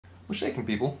We're shaking,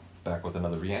 people. Back with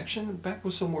another reaction, and back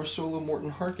with some more solo Morten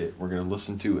Harket. We're going to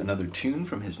listen to another tune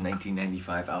from his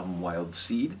 1995 album Wild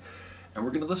Seed, and we're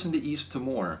going to listen to East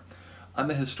Timor.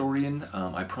 I'm a historian.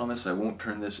 I promise I won't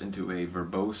turn this into a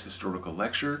verbose historical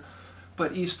lecture,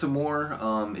 but East Timor,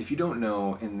 if you don't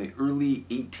know, in the early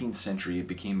 18th century it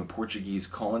became a Portuguese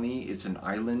colony. It's an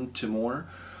island, Timor.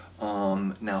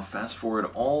 Now fast forward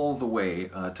all the way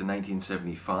to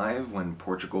 1975, when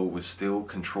Portugal was still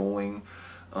controlling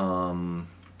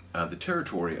the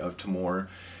territory of Timor.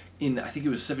 In, I think it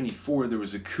was 74, there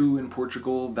was a coup in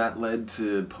Portugal that led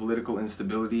to political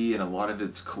instability in a lot of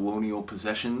its colonial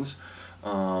possessions,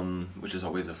 which is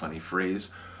always a funny phrase.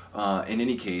 In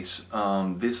any case,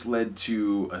 this led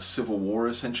to a civil war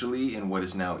essentially in what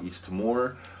is now East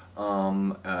Timor.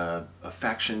 A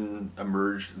faction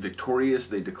emerged victorious.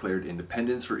 They declared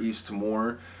independence for East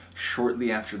Timor.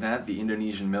 Shortly after that, the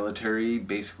Indonesian military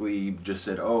basically just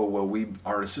said, oh, well,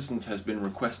 our assistance has been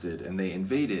requested, and they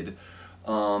invaded,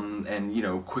 and, you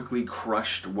know, quickly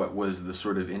crushed what was the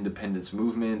sort of independence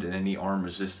movement and any armed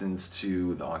resistance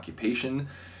to the occupation.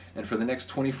 And for the next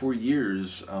 24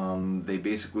 years, they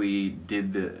basically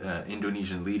did the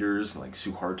Indonesian leaders, like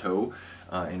Suharto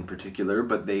in particular,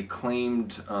 but they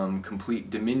claimed complete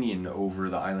dominion over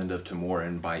the island of Timor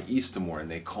and by East Timor,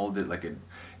 and they called it like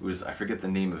I forget the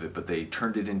name of it, but they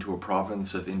turned it into a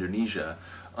province of Indonesia.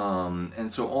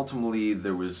 And so ultimately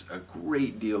there was a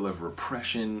great deal of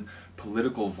repression,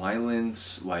 political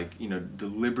violence, like, you know,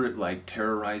 deliberate like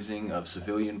terrorizing of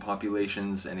civilian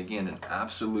populations, and again an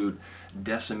absolute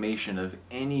decimation of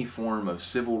any form of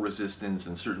civil resistance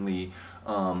and certainly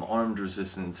armed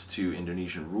resistance to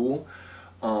Indonesian rule.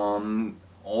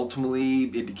 Ultimately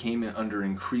it came under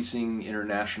increasing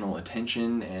international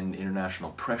attention and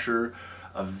international pressure.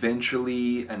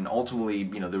 Eventually and ultimately,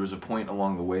 you know, there was a point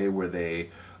along the way where they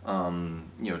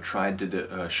you know, tried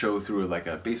to show through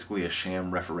like basically a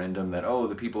sham referendum that, oh,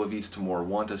 the people of East Timor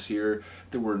want us here.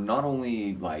 There were not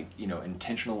only like, you know,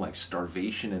 intentional like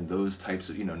starvation and those types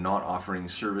of, you know, not offering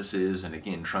services and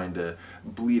again trying to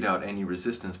bleed out any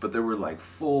resistance, but there were like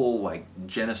full like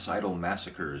genocidal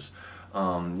massacres, you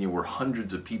know, where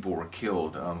hundreds of people were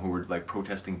killed who were like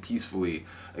protesting peacefully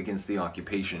against the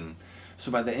occupation.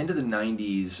 So by the end of the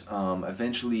 90s,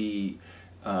 eventually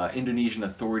Indonesian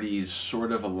authorities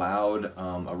sort of allowed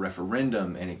a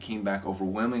referendum, and it came back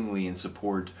overwhelmingly in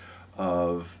support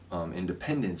of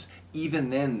independence. Even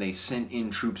then they sent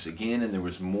in troops again, and there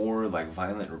was more like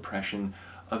violent repression.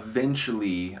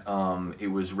 Eventually it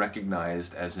was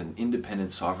recognized as an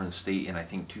independent sovereign state in, I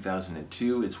think,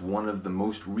 2002. It's one of the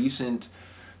most recent,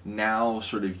 now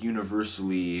sort of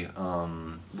universally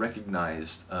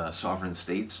recognized sovereign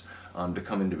states to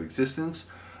come into existence.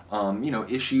 You know,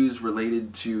 issues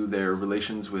related to their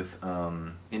relations with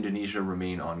Indonesia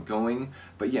remain ongoing,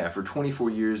 but yeah, for 24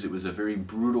 years it was a very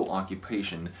brutal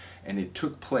occupation, and it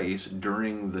took place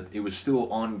during it was still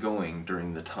ongoing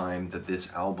during the time that this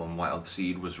album, Wild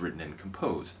Seed, was written and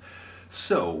composed.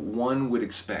 So one would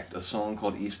expect a song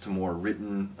called East Timor,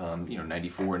 written, you know,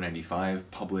 94, 95,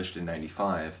 published in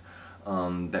 95,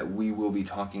 that we will be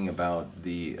talking about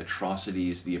the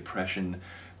atrocities, the oppression,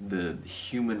 the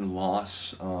human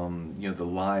loss, you know, the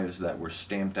lives that were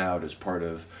stamped out as part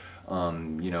of,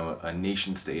 you know, a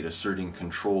nation state asserting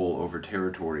control over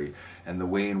territory, and the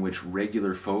way in which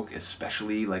regular folk,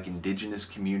 especially like indigenous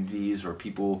communities or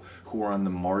people who are on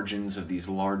the margins of these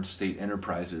large state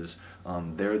enterprises,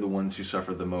 they're the ones who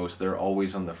suffer the most. They're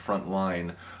always on the front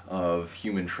line of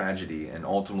human tragedy, and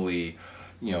ultimately,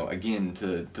 you know, again,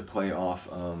 to play off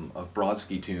of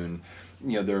Brodsky tune,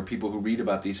 you know, there are people who read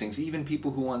about these things, even people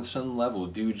who on some level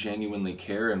do genuinely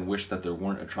care and wish that there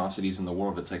weren't atrocities in the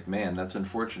world. It's like, man, that's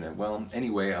unfortunate. Well,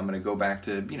 anyway, I'm going to go back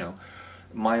to, you know,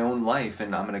 my own life,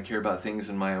 and I'm going to care about things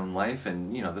in my own life,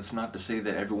 and, you know, that's not to say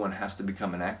that everyone has to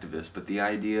become an activist, but the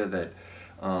idea that,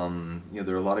 you know,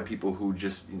 there are a lot of people who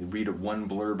just read one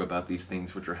blurb about these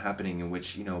things which are happening, in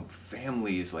which, you know,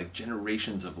 families, like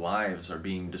generations of lives are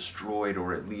being destroyed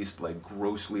or at least like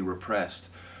grossly repressed.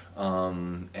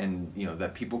 And, you know,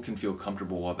 that people can feel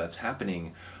comfortable while that's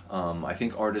happening. I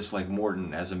think artists like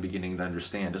Morten, as I'm beginning to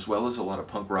understand, as well as a lot of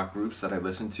punk rock groups that I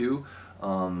listen to,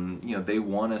 you know, they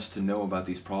want us to know about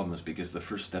these problems, because the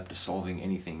first step to solving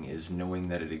anything is knowing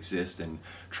that it exists and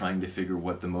trying to figure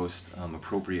what the most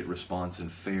appropriate response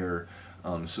and fair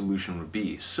solution would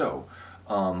be. So,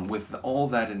 with all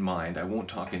that in mind, I won't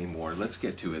talk anymore. Let's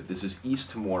get to it. This is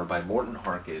East Timor by Morten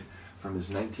Harket from his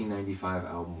 1995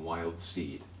 album Wild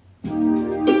Seed.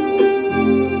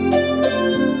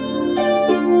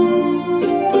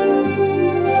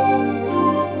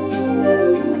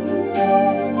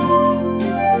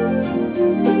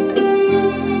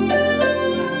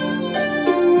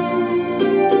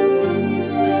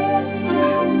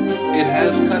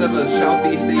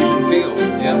 Southeast Asian feel.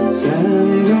 Yeah.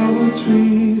 Sandalwood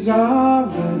trees are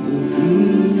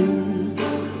evergreen.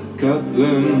 Cut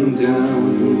them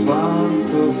down and plant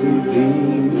coffee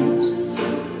beans.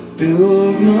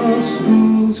 Build no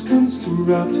schools,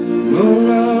 construct no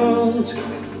roads.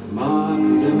 Mark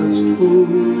them as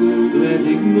fools, let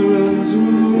ignorance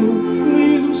rule.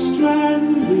 Leave them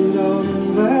stranded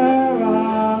on their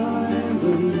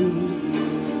island.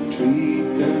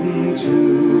 Treat them to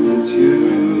the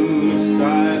tune of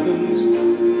silence.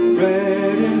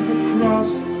 Red is the cross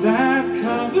that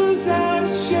covers our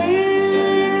shame.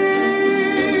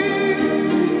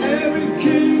 Every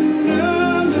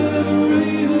kingdom,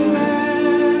 every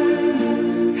land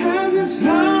has its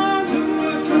heart of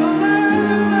a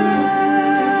common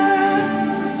man.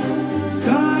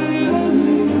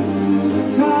 Silently the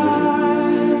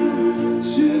tide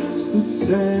shifts the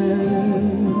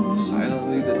sand.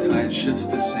 Silently the tide shifts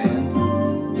the sand.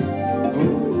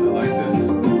 Oh, I like this.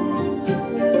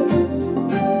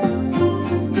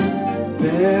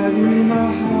 Bury my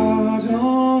heart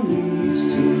on East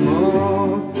Timor,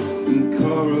 in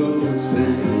coral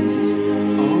sands,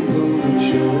 on golden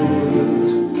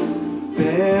shores.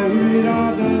 Buried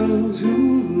are those who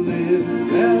lived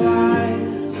their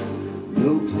lives,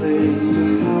 no place to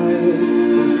hide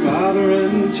from father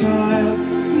and child.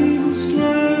 Leave them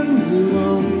stranded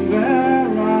on their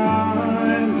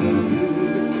island.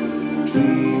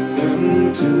 Treat them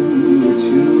to the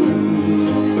tune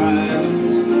of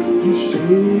silence. You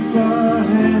shake the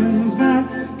hands that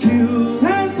kill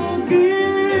and forgive.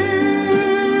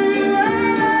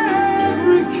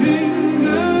 Every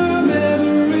kingdom,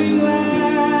 every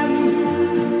land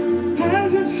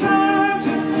has its heart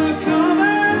in the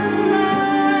common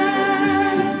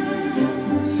man.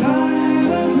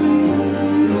 Silently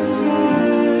the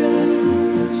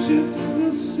tide shifts the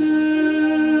sand.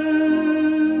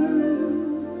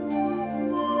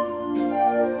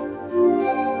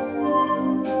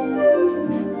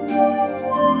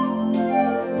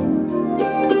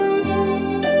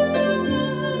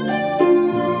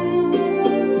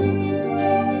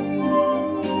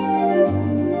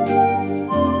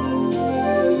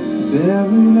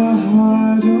 Bury my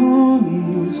heart on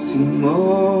East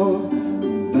Timor,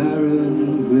 barren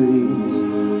graves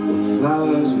where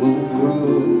flowers won't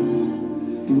grow.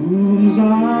 Blooms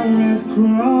are red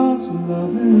cross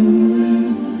loving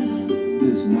ring.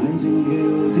 This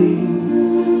nightingale deep,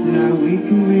 now we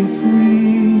can be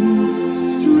free.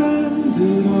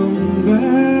 Stranded on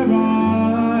their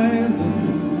island.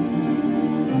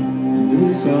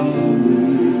 This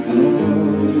army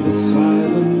of the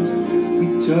silent, we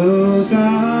toast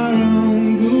our own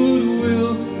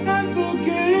goodwill and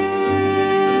forget.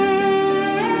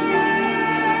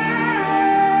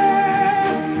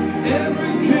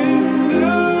 Every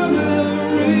kingdom,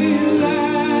 every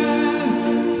land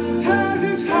has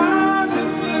its heart in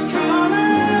the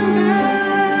common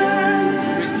man.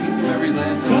 Every kingdom, every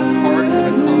land has its heart in a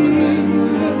common man.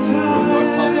 The What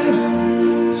common man?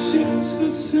 tide shifts the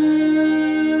sand.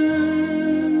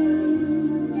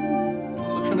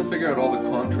 Still trying to figure out all the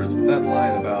contras, but that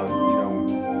line about,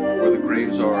 where the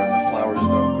graves are and the flowers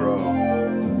don't grow,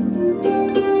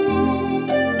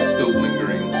 still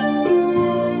lingering.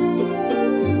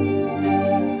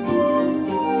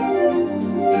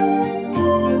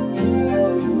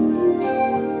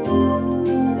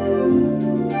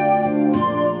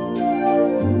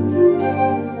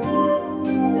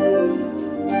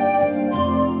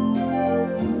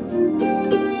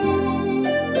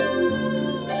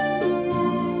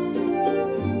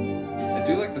 I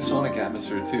do like the sonic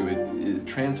atmosphere too. It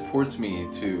transports me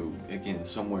to, again,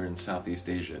 somewhere in Southeast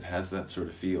Asia. It has that sort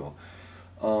of feel.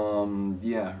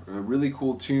 Yeah, a really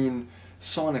cool tune.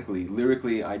 Sonically,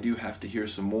 lyrically, I do have to hear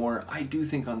some more. I do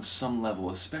think on some level,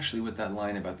 especially with that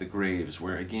line about the graves,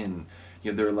 where again,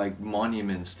 they're like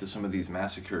monuments to some of these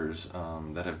massacres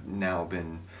that have now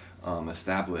been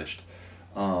established.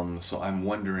 So I'm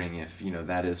wondering if,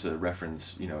 that is a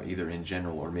reference, either in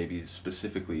general or maybe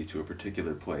specifically to a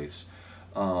particular place.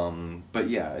 But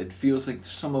yeah, it feels like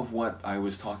some of what I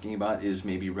was talking about is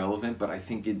maybe relevant, but I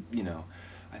think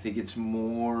I think it's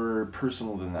more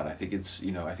personal than that. I think it's,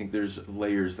 I think there's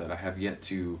layers that I have yet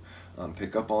to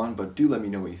pick up on, but do let me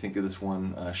know what you think of this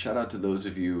one. Shout out to those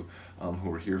of you who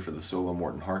were here for the solo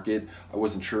Morten Harket. I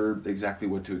wasn't sure exactly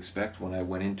what to expect when I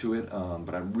went into it,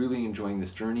 but I'm really enjoying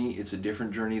this journey. It's a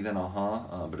different journey than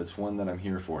Aha, but it's one that I'm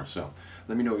here for. So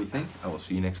let me know what you think. I will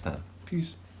see you next time.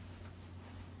 Peace.